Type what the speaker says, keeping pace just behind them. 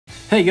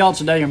Hey y'all,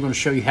 today I'm going to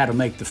show you how to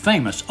make the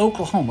famous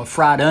Oklahoma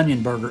fried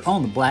onion burger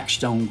on the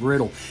Blackstone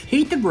griddle.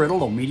 Heat the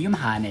griddle on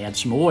medium-high and add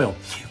some oil.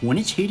 When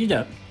it's heated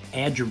up,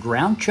 add your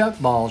ground chuck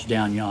balls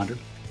down yonder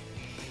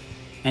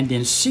and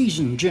then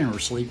season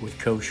generously with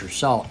kosher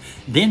salt.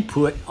 Then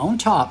put on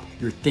top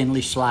your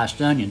thinly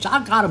sliced onions.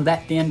 I got them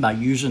that thin by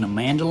using a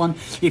mandolin.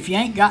 If you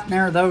ain't got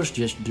none of those,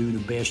 just do the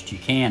best you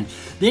can.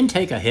 Then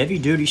take a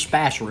heavy-duty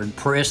spatula and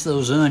press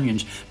those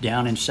onions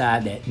down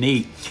inside that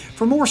meat.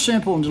 For more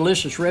simple and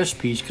delicious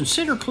recipes,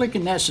 consider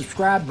clicking that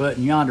subscribe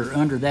button yonder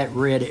under that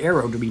red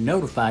arrow to be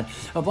notified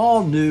of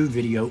all new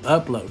video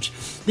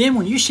uploads. Then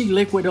when you see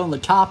liquid on the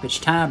top, it's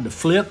time to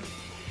flip.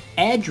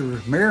 Add your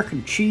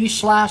American cheese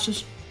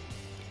slices.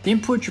 Then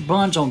put your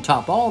buns on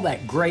top. All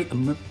that great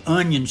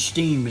onion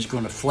steam is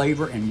going to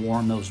flavor and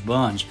warm those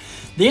buns.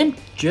 Then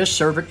just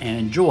serve it and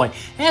enjoy.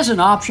 As an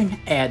option,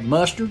 add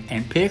mustard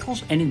and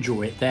pickles and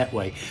enjoy it that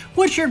way.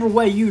 Whichever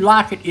way you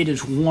like it, it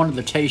is one of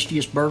the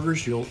tastiest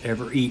burgers you'll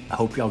ever eat. I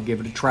hope y'all give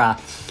it a try.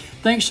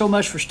 Thanks so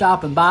much for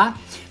stopping by.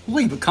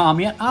 Leave a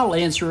comment. I'll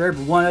answer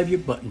every one of you.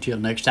 But until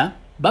next time,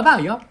 bye-bye,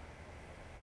 y'all.